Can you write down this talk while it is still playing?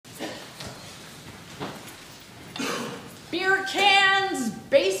beer cans,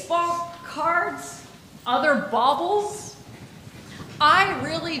 baseball cards, other baubles. I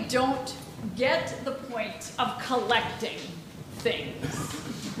really don't get the point of collecting things,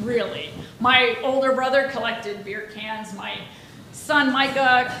 really. My older brother collected beer cans. My son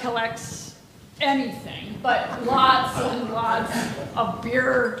Micah collects anything, but lots and lots of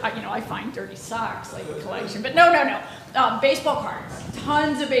beer. I find dirty socks like a collection, but no. Baseball cards,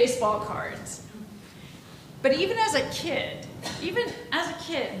 tons of baseball cards. But even as a kid,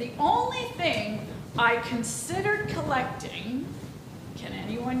 the only thing I considered collecting, can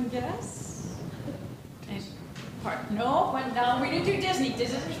anyone guess? No, we didn't do Disney.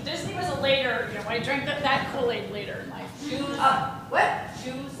 Disney was a later, I drank that Kool-Aid later in life. Shoes. What?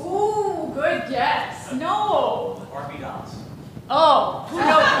 Shoes. Ooh, good guess. No. Barbie dolls. Oh,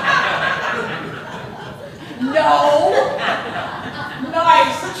 no. No.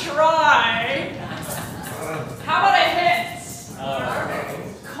 Nice try. How about a hint?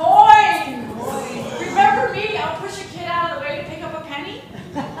 Coins. Remember me? I'll push a kid out of the way to pick up a penny?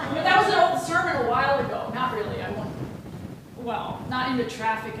 But that was an old sermon a while ago. Not really. Well, not into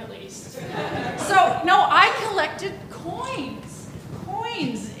traffic at least. So, no, I collected coins.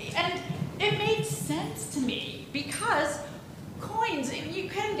 And it made sense to me because coins, you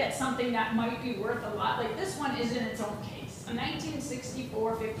can get something that might be worth a lot. Like this one is in its own case. A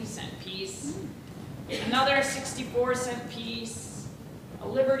 1964 50-cent piece. Another 64-cent piece. A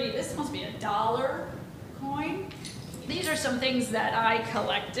Liberty, this must be $1 coin. These are some things that I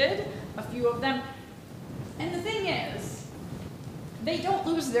collected, a few of them. And the thing is, they don't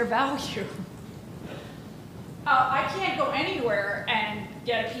lose their value. I can't go anywhere and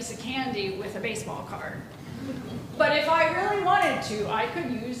get a piece of candy with a baseball card. But if I really wanted to, I could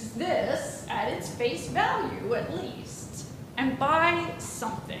use this at its face value at least and buy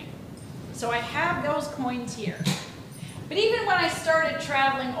something. So I have those coins here. But even when I started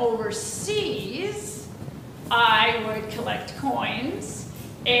traveling overseas, I would collect coins.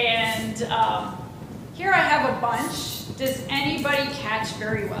 And here I have a bunch. Does anybody catch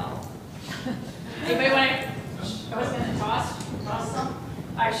very well? Anybody want to? I was going to toss some.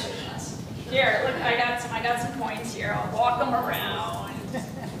 I shouldn't. Here, look, I got some coins here. I'll walk them around.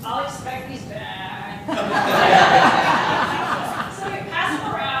 I'll expect these back. So we pass them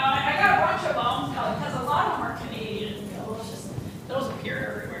around. I got a bunch of them because a lot of them are Canadian. Those appear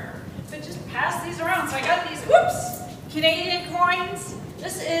everywhere. But just pass these around. So I got these, Canadian coins.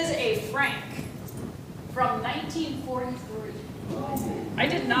 This is a franc from 1943. I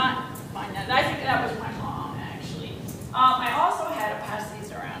did not find that. I think that was my mom, actually. I also had to pass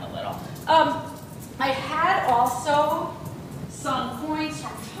these around a little. I had also some coins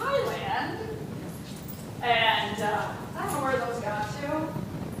from Thailand, and I don't know where those got to.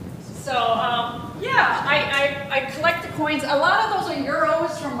 So, yeah, I collect the coins. A lot of those are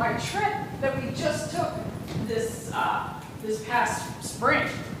euros from my trip that we just took this past spring.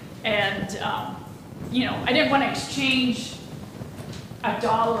 And, I didn't want to exchange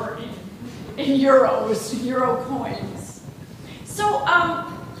 $1 in euros, euro coins. So,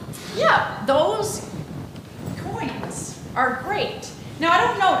 yeah, those coins are great. Now, I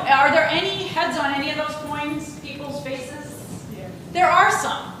don't know, are there any heads on any of those coins, people's faces? Yeah. There are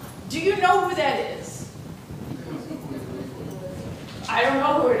some. Do you know who that is? I don't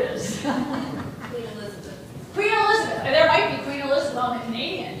know who it is. Queen Elizabeth. Queen Elizabeth. There might be Queen Elizabeth on the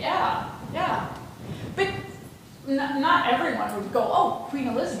Canadian, yeah. But not everyone would go, oh, Queen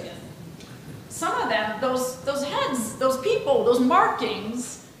Elizabeth. Some of them, those heads, those people, those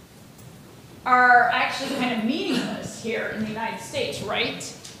markings are actually kind of meaningless here in the United States,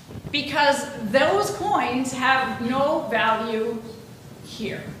 right? Because those coins have no value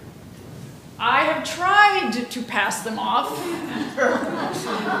here. I have tried to pass them off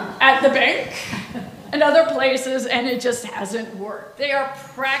at the bank and other places, and it just hasn't worked. They are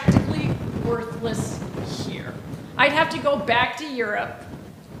practically worthless here. I'd have to go back to Europe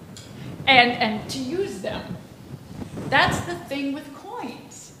and to use them. That's the thing with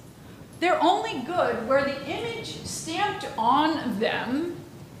coins. They're only good where the image stamped on them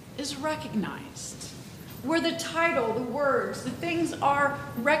is recognized, where the title, the words, the things are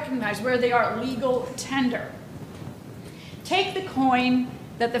recognized, where they are legal tender. Take the coin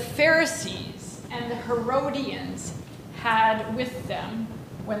that the Pharisees and the Herodians had with them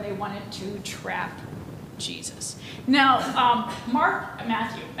when they wanted to trap Jesus. Now,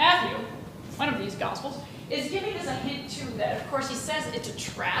 Matthew, one of these Gospels, is giving us a hint too that, of course, he says it's a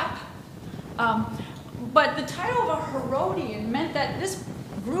trap. But the title of a Herodian meant that this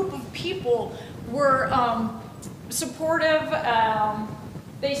group of people were supportive.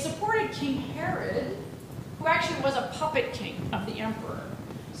 They supported King Herod, who actually was a puppet king of the emperor.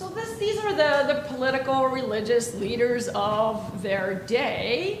 So these are the political, religious leaders of their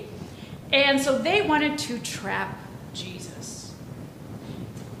day. And so they wanted to trap Jesus.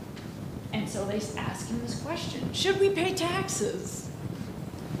 And so they asked him this question: should we pay taxes?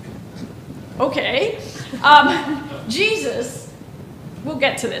 Okay. Jesus, we'll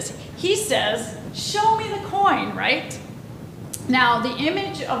get to this. He says, show me the coin, right? Now, the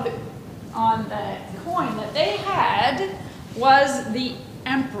image on the coin that they had was the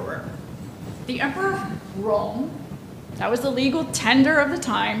emperor. The emperor of Rome. That was the legal tender of the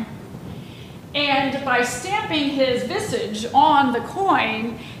time. And by stamping his visage on the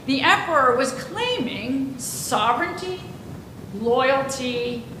coin, the emperor was claiming sovereignty,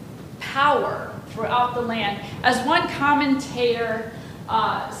 loyalty, power throughout the land. As one commentator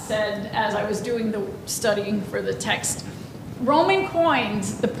said, as I was doing the studying for the text, Roman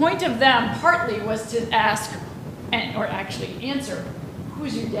coins, the point of them partly was to ask, or actually answer,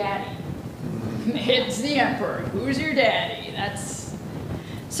 who's your daddy? It's the emperor. Who's your daddy?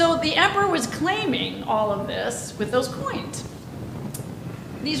 So the emperor was claiming all of this with those coins.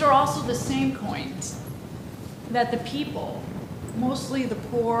 These are also the same coins that the people, mostly the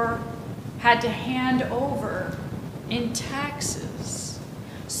poor, had to hand over in taxes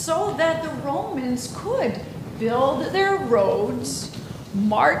so that the Romans could build their roads,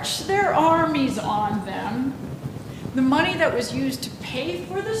 march their armies on them. The money that was used to pay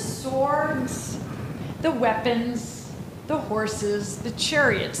for the swords, the weapons, the horses, the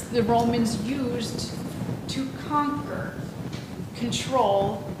chariots the Romans used to conquer,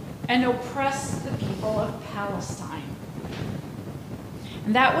 control, and oppress the people of Palestine.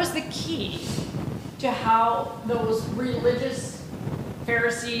 And that was the key to how those religious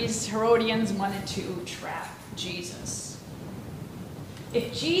Pharisees, Herodians wanted to trap Jesus.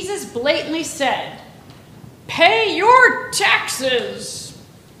 If Jesus blatantly said, pay your taxes,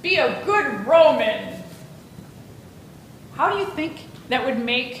 be a good Roman, how do you think that would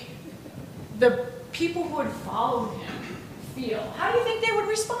make the people who had followed him feel? How do you think they would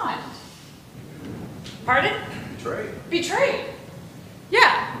respond? Pardon? Betrayed. Betrayed.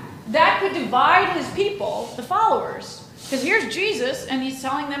 Yeah, that could divide his people, the followers. Because here's Jesus, and he's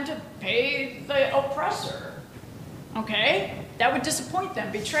telling them to pay the oppressor. Okay? That would disappoint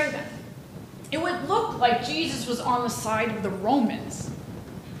them, betray them. It would look like Jesus was on the side of the Romans.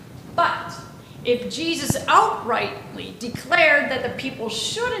 But if Jesus outrightly declared that the people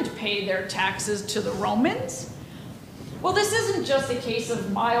shouldn't pay their taxes to the Romans, well, this isn't just a case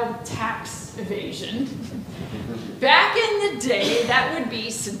of mild tax evasion. Back in the day, that would be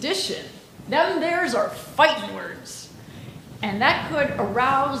sedition. Them theirs are fighting words. And that could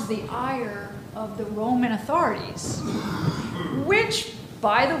arouse the ire of the Roman authorities, which,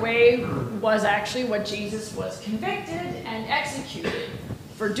 by the way, was actually what Jesus was convicted and executed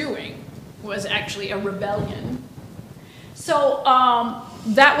for doing, was actually a rebellion. So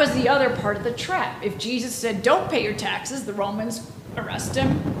that was the other part of the trap. If Jesus said, don't pay your taxes, the Romans arrest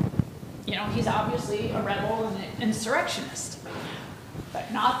him. You know, he's obviously a rebel and an insurrectionist.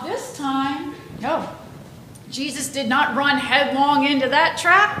 But not this time. No. Jesus did not run headlong into that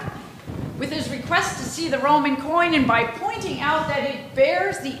trap with his request to see the Roman coin, and by pointing out that it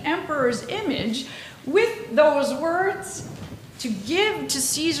bears the emperor's image with those words, to give to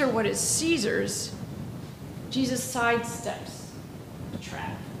Caesar what is Caesar's, Jesus sidesteps the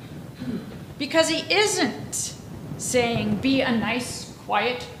trap. Because he isn't saying, be a nice,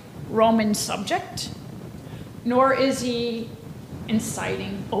 quiet Roman subject, nor is he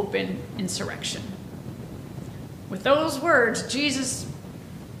inciting open insurrection. With those words, Jesus,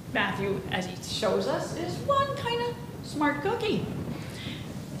 Matthew, as he shows us, is one kind of smart cookie.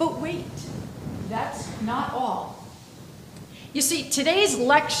 But wait, that's not all. You see, today's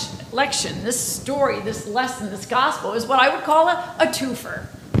lection, this story, this lesson, this gospel, is what I would call a twofer.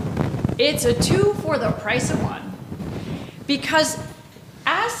 It's a two for the price of one. Because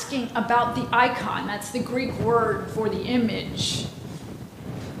asking about the icon, that's the Greek word for the image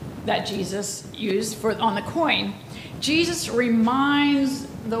that Jesus used on the coin, Jesus reminds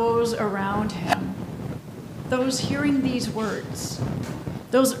those around him, those hearing these words,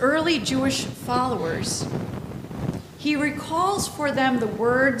 those early Jewish followers, he recalls for them the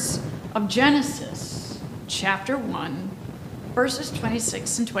words of Genesis chapter 1, verses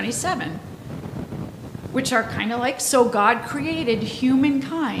 26 and 27, which are kind of like, so God created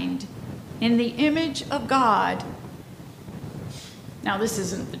humankind in the image of God. Now, this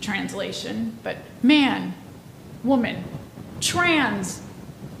isn't the translation, but man, woman, trans,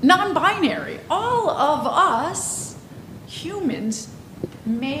 non-binary, all of us humans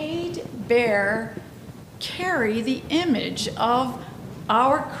made, bear carry the image of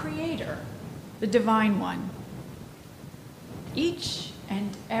our Creator, the Divine One. Each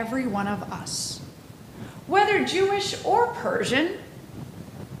and every one of us, whether Jewish or Persian,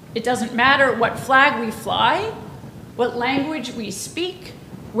 it doesn't matter what flag we fly, what language we speak,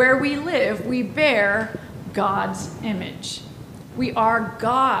 where we live, we bear God's image. We are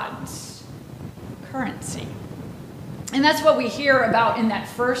God's currency. And that's what we hear about in that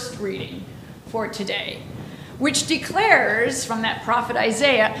first reading for today, which declares from that prophet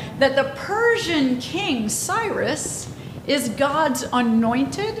Isaiah that the Persian king Cyrus is God's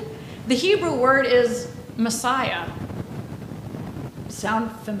anointed. The Hebrew word is Messiah.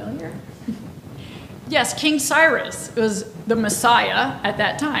 Sound familiar? Yes, King Cyrus was the Messiah at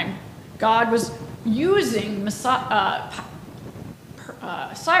that time. God was using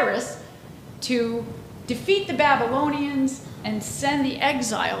Cyrus to defeat the Babylonians and send the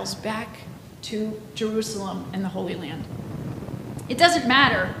exiles back to Jerusalem and the Holy Land. It doesn't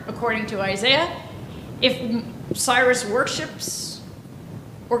matter, according to Isaiah, if Cyrus worships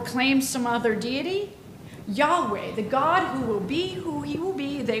or claims some other deity. Yahweh, the God who will be, who he will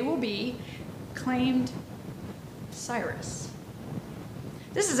be, they will be, claimed Cyrus.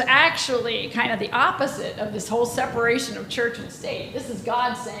 This is actually kind of the opposite of this whole separation of church and state. This is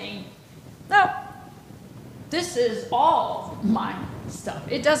God saying, no, this is all my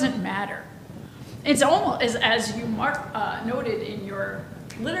stuff. It doesn't matter. It's almost, as you noted in your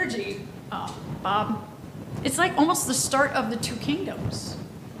liturgy, Bob, it's like almost the start of the two kingdoms.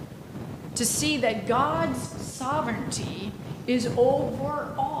 To see that God's sovereignty is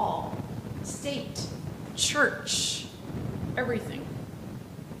over all, state, church, everything.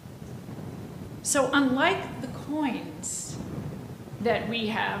 So unlike the coins that we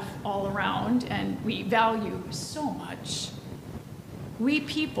have all around and we value so much, we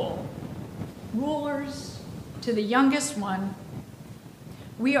people, rulers to the youngest one,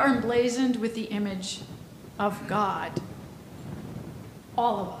 we are emblazoned with the image of God.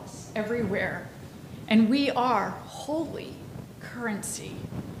 All of us, everywhere. And we are holy currency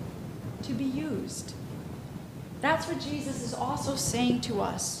to be used. That's what Jesus is also saying to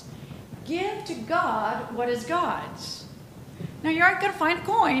us. Give to God what is God's. Now, you aren't going to find a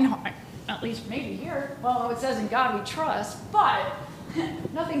coin, at least maybe here. Well, it says in God we trust, but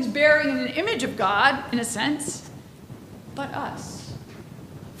nothing's bearing an image of God, in a sense, but us.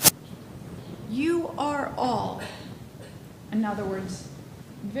 You are all, in other words,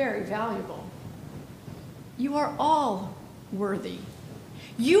 very valuable. You are all worthy.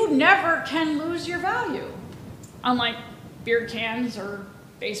 You never can lose your value. Unlike beer cans or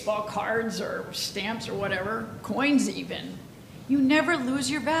baseball cards or stamps or whatever, coins even. You never lose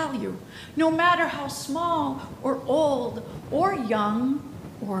your value. No matter how small or old or young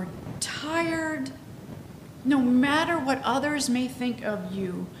or tired, no matter what others may think of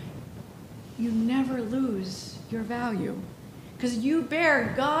you, you never lose your value. Because you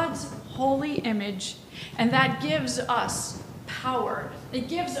bear God's holy image, and that gives us power. It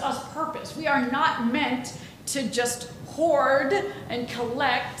gives us purpose. We are not meant to just hoard and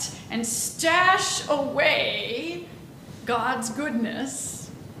collect and stash away God's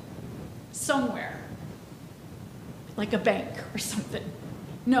goodness somewhere, like a bank or something.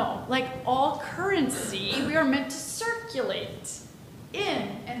 No, like all currency, we are meant to circulate in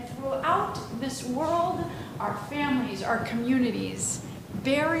and throughout this world, our families, our communities,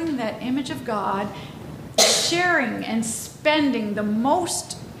 bearing that image of God, sharing and spending the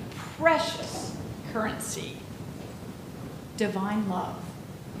most precious currency, divine love.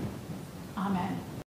 Amen.